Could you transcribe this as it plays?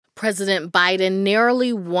President Biden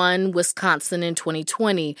narrowly won Wisconsin in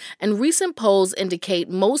 2020, and recent polls indicate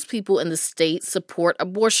most people in the state support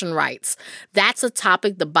abortion rights. That's a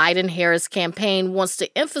topic the Biden-Harris campaign wants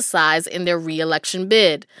to emphasize in their re-election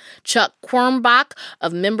bid. Chuck Quirmbach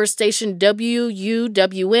of member station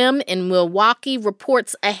WUWM in Milwaukee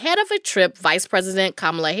reports ahead of a trip Vice President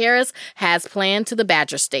Kamala Harris has planned to the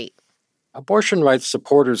Badger State. Abortion rights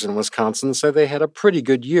supporters in Wisconsin say they had a pretty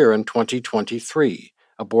good year in 2023.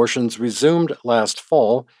 Abortions resumed last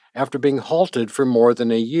fall after being halted for more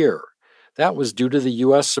than a year. That was due to the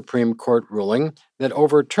U.S. Supreme Court ruling that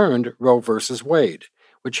overturned Roe v. Wade,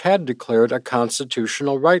 which had declared a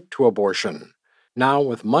constitutional right to abortion. Now,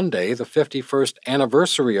 with Monday, the 51st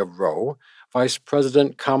anniversary of Roe, Vice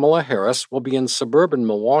President Kamala Harris will be in suburban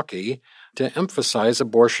Milwaukee to emphasize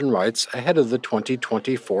abortion rights ahead of the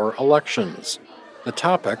 2024 elections. The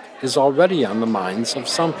topic is already on the minds of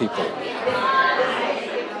some people.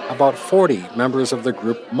 About 40 members of the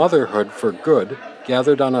group Motherhood for Good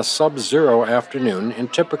gathered on a sub-zero afternoon in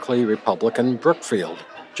typically Republican Brookfield,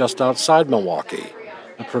 just outside Milwaukee.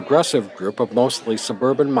 The progressive group of mostly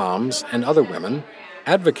suburban moms and other women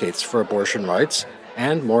advocates for abortion rights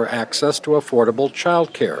and more access to affordable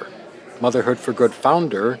child care. Motherhood for Good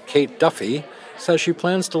founder Kate Duffy says she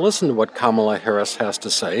plans to listen to what Kamala Harris has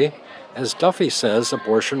to say, as Duffy says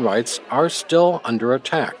abortion rights are still under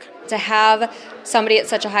attack. To have somebody at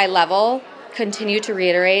such a high level continue to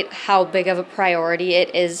reiterate how big of a priority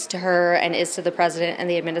it is to her and is to the president and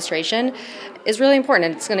the administration is really important.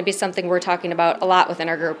 And it's going to be something we're talking about a lot within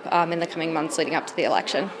our group in the coming months leading up to the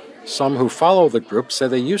election. Some who follow the group say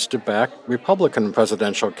they used to back Republican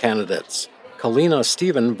presidential candidates. Kalina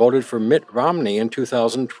Stephen voted for Mitt Romney in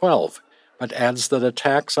 2012, but adds that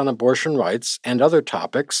attacks on abortion rights and other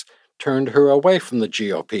topics turned her away from the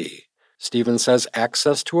GOP. Stephen says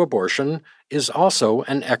access to abortion is also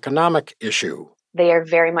an economic issue. They are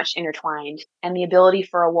very much intertwined, and the ability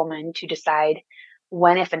for a woman to decide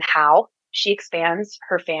when, if, and how she expands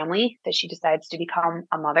her family, that she decides to become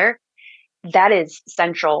a mother, that is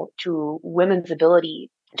central to women's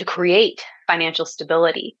ability to create financial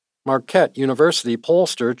stability. Marquette University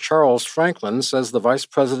pollster Charles Franklin says the vice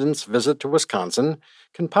president's visit to Wisconsin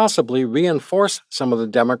can possibly reinforce some of the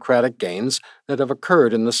Democratic gains that have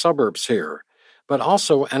occurred in the suburbs here, but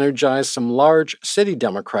also energize some large city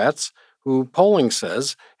Democrats who, polling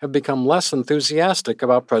says, have become less enthusiastic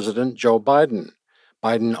about President Joe Biden.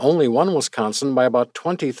 Biden only won Wisconsin by about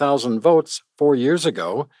 20,000 votes 4 years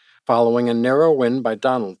ago, following a narrow win by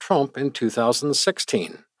Donald Trump in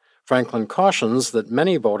 2016. Franklin cautions that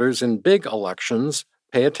many voters in big elections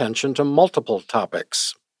pay attention to multiple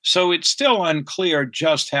topics. So it's still unclear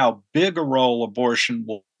just how big a role abortion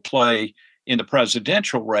will play in the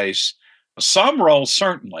presidential race. Some role,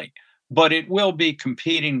 certainly, but it will be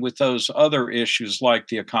competing with those other issues like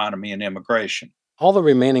the economy and immigration. All the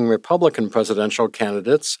remaining Republican presidential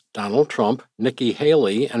candidates, Donald Trump, Nikki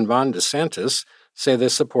Haley, and Ron DeSantis, say they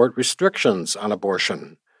support restrictions on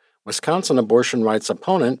abortion. Wisconsin abortion rights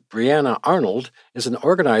opponent Brianna Arnold is an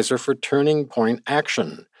organizer for Turning Point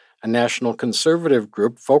Action, a national conservative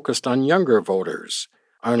group focused on younger voters.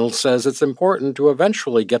 Arnold says it's important to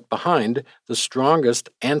eventually get behind the strongest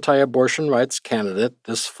anti-abortion rights candidate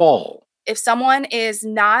this fall. If someone is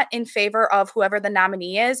not in favor of whoever the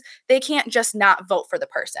nominee is, they can't just not vote for the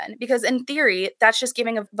person, because in theory, that's just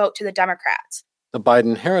giving a vote to the Democrats. The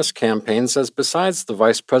Biden-Harris campaign says besides the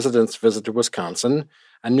vice president's visit to Wisconsin,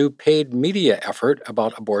 a new paid media effort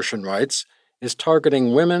about abortion rights is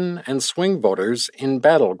targeting women and swing voters in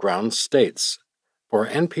battleground states. For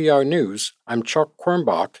NPR News, I'm Chuck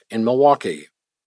Quirmbach in Milwaukee.